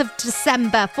 18th of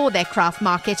December for their craft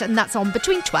market, and that's on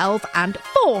between 12 and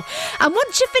 4. And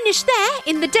once you finish there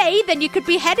in the day, then you could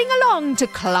be heading along to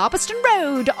Clarbeston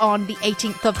Road on the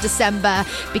 18th of December,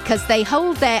 because they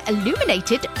hold their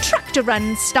illuminated tractor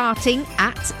run starting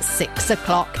at 6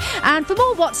 o'clock. And for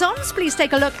more What's Ons, please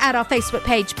take a look at our Facebook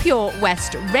page, Pure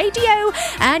West Radio,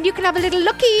 and you can have a little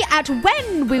looky at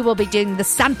when we will be doing the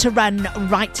Santa Run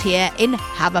right here in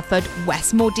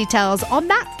Haverfordwest. More details on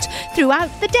that throughout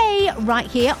the day right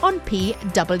here on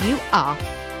PWR.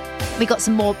 We got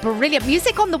some more brilliant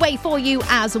music on the way for you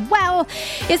as well.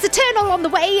 It's Eternal on the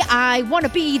way, I Wanna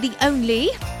Be the Only.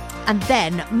 And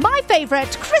then my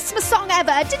favourite Christmas song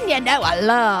ever, didn't you know I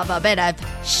love a bit of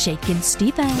Shakin'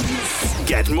 Stevens.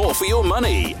 Get more for your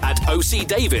money at OC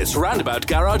Davis Roundabout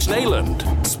Garage Neyland,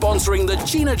 sponsoring the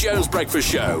Gina Jones Breakfast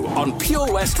Show on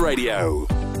Pure West Radio.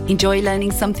 Enjoy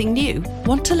learning something new?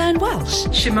 Want to learn Welsh?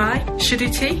 Shemai,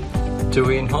 Shuduti?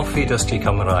 Dwi'n hoffi dysgu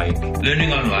Cymraeg.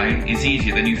 Learning online is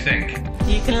easier than you think.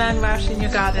 You can learn Welsh in your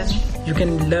garden. You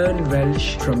can learn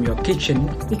Welsh from your kitchen.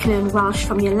 You can learn Welsh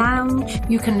from your lounge.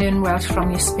 You can learn Welsh from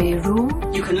your spare room.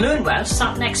 You can learn Welsh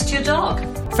sat next to your dog.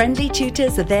 Friendly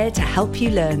tutors are there to help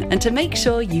you learn and to make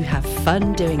sure you have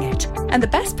fun doing it. And the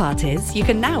best part is, you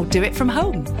can now do it from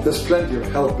home. There's plenty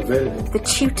of help available. The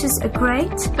tutors are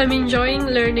great. I'm enjoying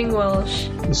learning Welsh.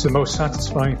 It's the most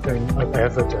satisfying thing I've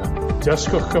ever done.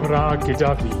 Dysgwch Cymraeg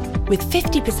gyda fi. With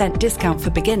 50% discount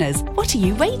for beginners, what are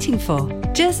you waiting for?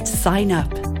 Just sign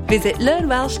up. Visit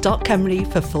learnwelsh.com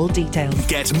for full details.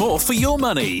 Get more for your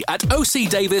money at OC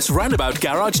Davis Roundabout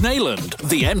Garage Neyland,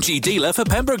 the MG dealer for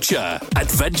Pembrokeshire.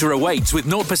 Adventure awaits with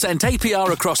 0%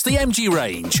 APR across the MG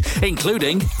range,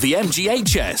 including the MG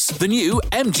HS, the new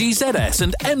MG ZS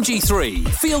and MG3.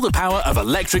 Feel the power of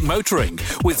electric motoring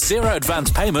with zero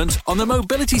advance payment on the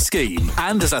mobility scheme.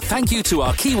 And as a thank you to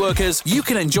our key workers, you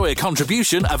can enjoy a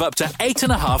contribution of up to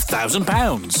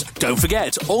 £8,500. Don't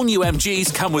forget, all new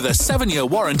MGs come with a 7-year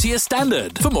warranty as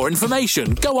standard. For more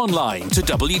information, go online to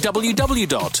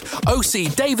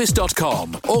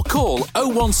www.ocdavis.com or call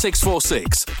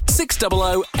 01646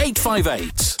 600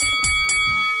 858.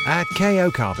 At KO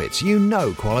Carpets, you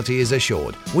know quality is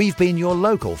assured. We've been your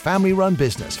local family-run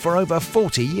business for over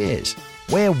 40 years.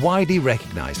 We're widely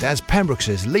recognised as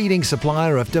Pembrokeshire's leading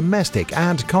supplier of domestic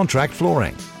and contract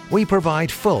flooring. We provide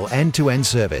full end-to-end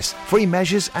service, free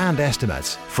measures and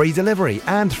estimates, free delivery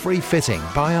and free fitting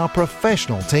by our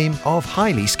professional team of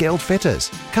highly skilled fitters.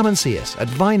 Come and see us at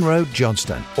Vine Road,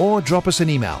 Johnston, or drop us an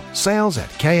email,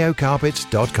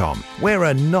 sales@kocarpets.com. We're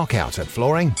a knockout at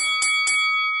flooring.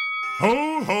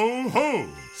 Ho, ho, ho!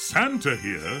 Santa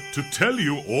here to tell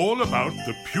you all about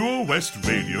the Pure West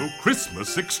Radio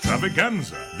Christmas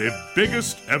Extravaganza, their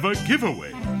biggest ever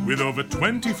giveaway, with over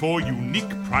 24 unique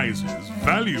prizes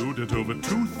valued at over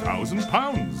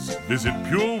 £2,000. Visit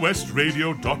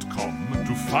purewestradio.com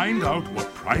to find out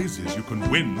what prizes you can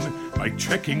win by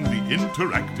checking the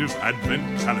interactive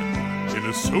advent calendar in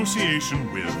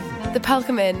association with The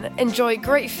Pelcom Inn. Enjoy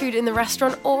great food in the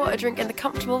restaurant or a drink in the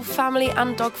comfortable family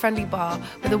and dog-friendly bar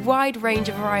with a wide range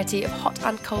of variety of hot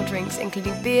and cold drinks,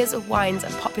 including beers, wines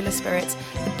and popular spirits.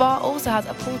 The bar also has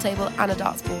a pool table and a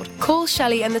darts board. Call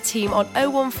Shelley and the team on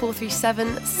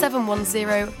 01437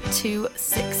 710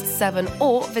 267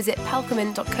 or visit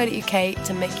pelcomin.co.uk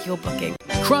to make your booking.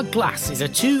 Krug Glass is a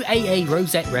 2AA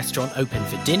rosette restaurant open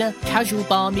for dinner, casual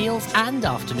bar meals and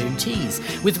afternoon teas,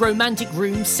 with romantic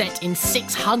rooms set in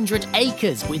 600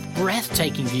 acres with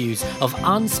breathtaking views of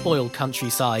unspoiled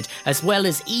countryside, as well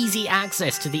as easy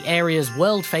access to the area's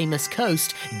world-famous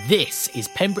coast. This is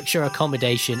Pembrokeshire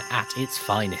accommodation at its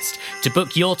finest. To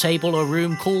book your table or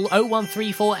room, call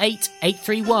 01348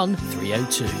 831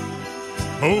 302.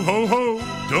 Ho, ho, ho!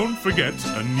 Don't forget,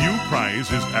 a new prize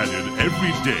is added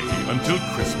every day until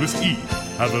Christmas Eve.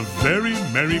 Have a very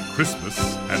Merry Christmas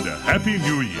and a Happy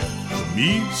New Year from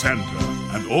me, Santa,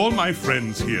 and all my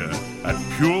friends here at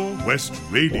Pure West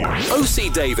Radio.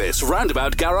 OC Davis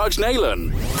Roundabout Garage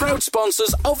Neyland. Proud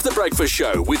sponsors of The Breakfast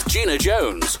Show with Gina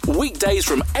Jones. Weekdays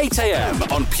from 8 a.m.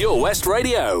 on Pure West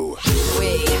Radio.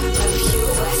 We are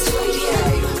Pure West Radio.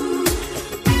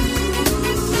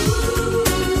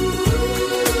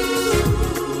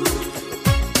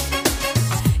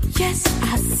 Yes,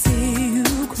 I see you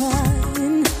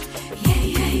crying. Yeah,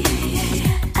 yeah, yeah, yeah,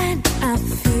 yeah. And I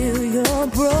feel your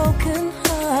broken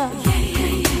heart. Yeah,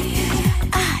 yeah, yeah,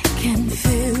 yeah. I can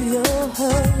feel your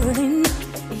hurting.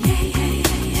 Yeah, yeah,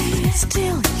 yeah, yeah, yeah.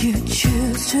 Still, you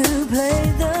choose to play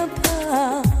the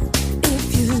part. If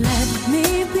you let me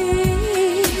be,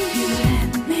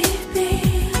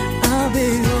 I'll be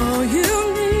all you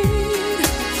need,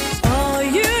 all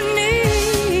you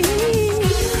need.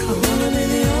 I wanna be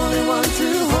the only one to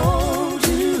hold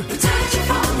you, touch you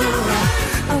from the right.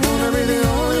 I wanna be the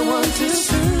only one to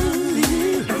soothe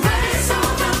you, erase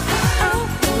all the pain. I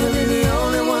wanna be the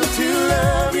only one to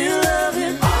love you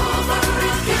over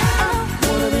again. I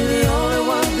wanna be the only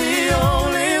one, the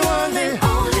only one, the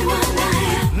only one I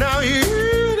am. Now you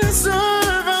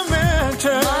deserve a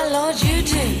mention, my Lord, you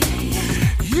do.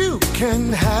 You can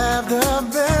have the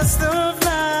best of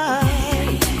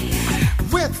life.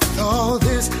 With all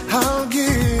this, I'll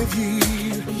give you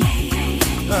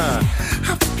a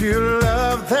pure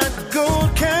love that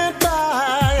gold can't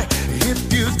buy.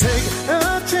 If you take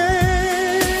a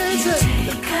chance,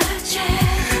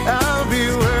 I'll be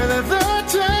worth the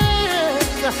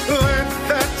chance, worth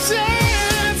the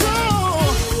chance.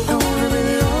 Oh, I wanna be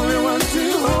the only one to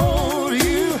hold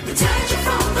you, touch you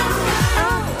from the right. I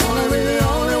wanna be the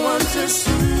only one to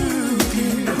soothe you,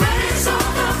 erase all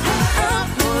the pain. I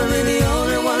wanna be the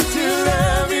only one to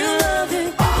love you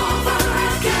over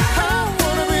again. I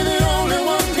wanna be the only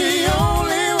one, the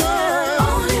only one.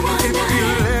 If you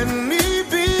let me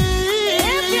be,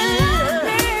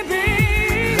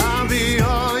 I'll be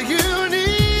all you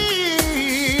need.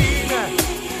 Yeah,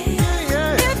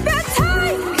 yeah. If you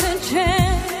take a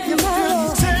chance, you can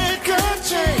take a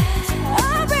chance.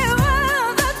 I'll be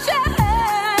worth the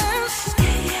chance.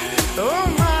 Oh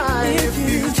my, if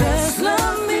you just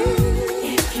love me,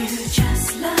 if you just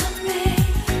love me,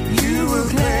 you will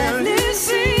gladly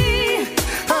see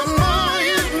I'm all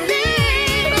you need.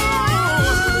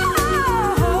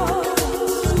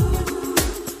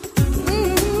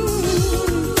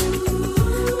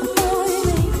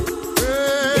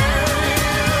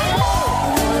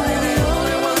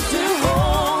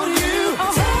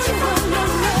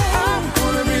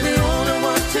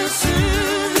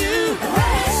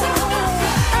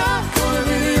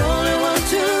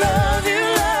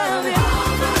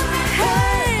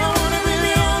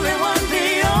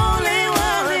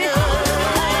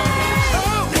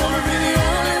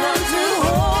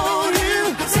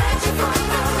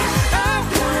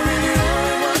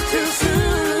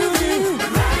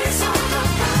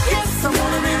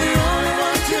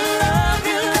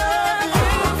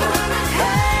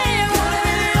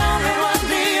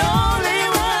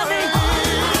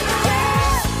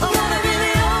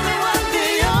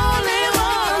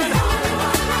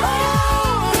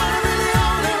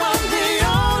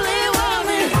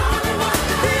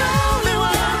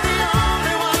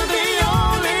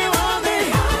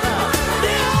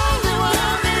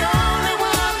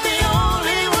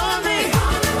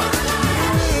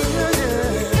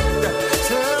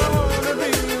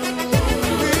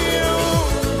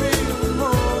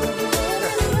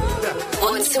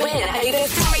 Want to win over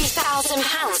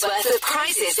 £3,000 worth of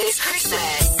prizes this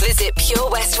Christmas? Visit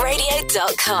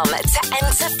purewestradio.com to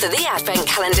enter for the Advent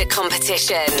Calendar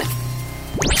competition.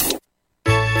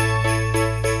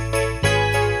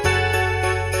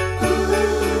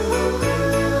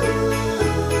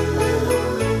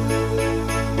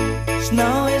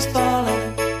 Snow is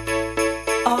falling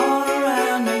all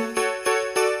around me.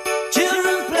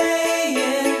 Children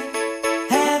playing,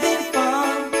 having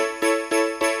fun.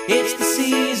 It's the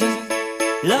season,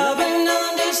 love and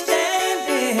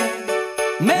understanding.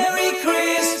 Merry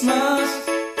Christmas,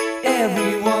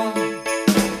 everyone.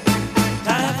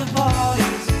 Time for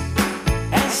parties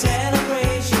and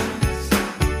celebrations.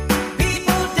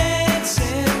 People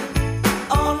dancing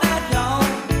all night long.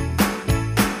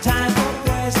 Time for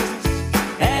presents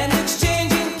and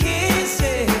exchanging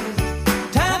kisses.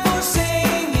 Time for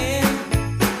singing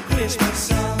Christmas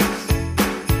songs.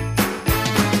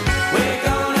 We're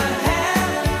gonna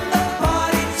have a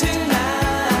party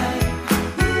tonight.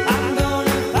 I'm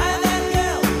gonna find that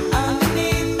girl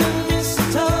underneath the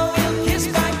mistletoe.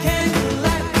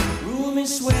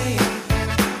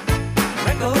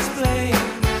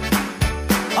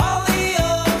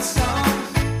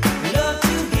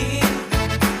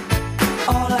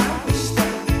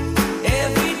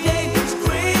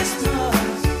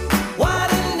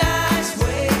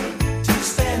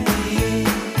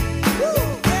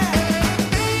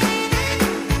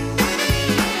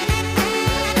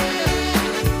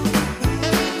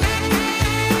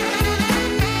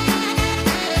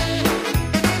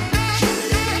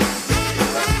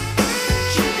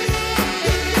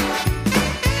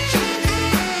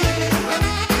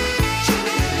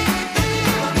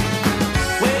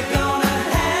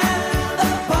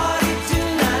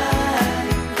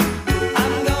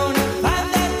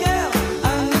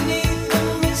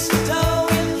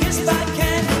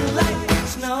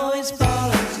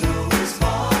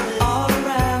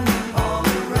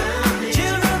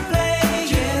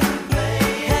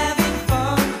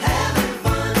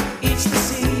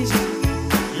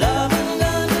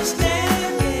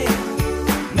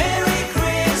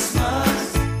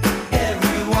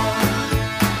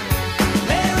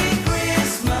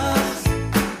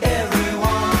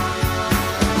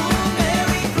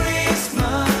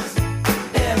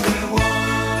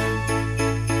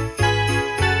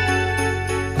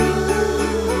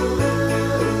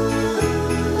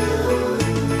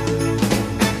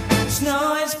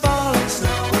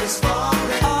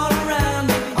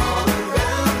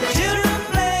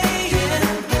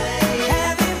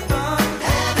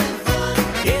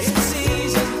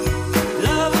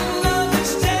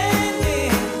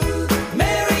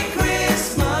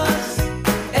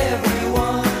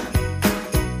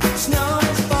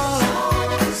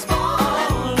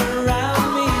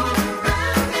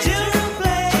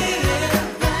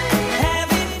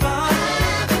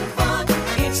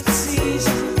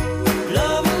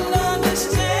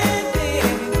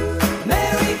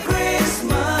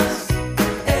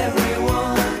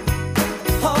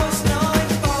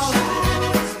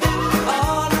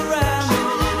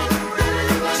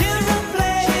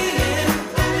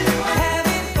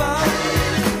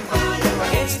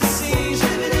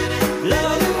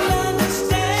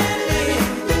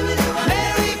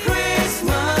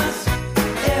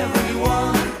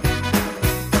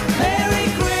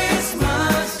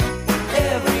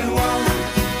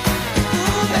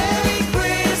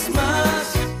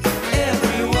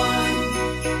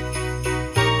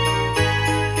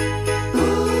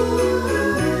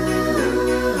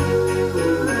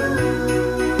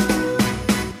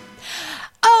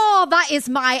 is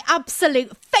my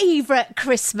absolute favourite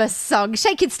Christmas song.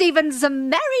 Shakin' Stevens,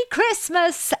 Merry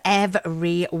Christmas,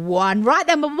 everyone. Right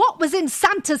then, well, what was in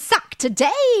Santa's sack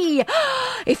today?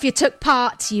 If you took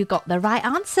part, you got the right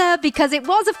answer, because it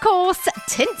was, of course,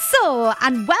 tinsel.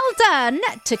 And well done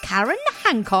to Karen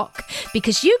Hancock,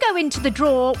 because you go into the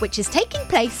draw, which is taking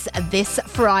place this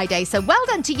Friday. So well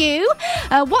done to you.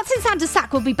 What's in Santa's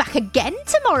sack will be back again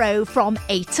tomorrow from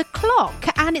 8 o'clock.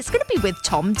 And it's going to be with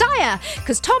Tom Dyer,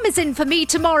 because Tom is in for me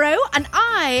tomorrow and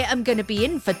I am going to be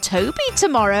in for Toby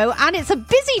tomorrow. And it's a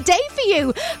busy day for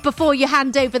you before you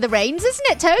hand over the reins, isn't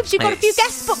it, Tobes? You've got a few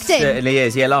guests booked in. Certainly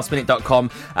is. Yeah,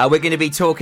 lastminute.com. We're going to be talking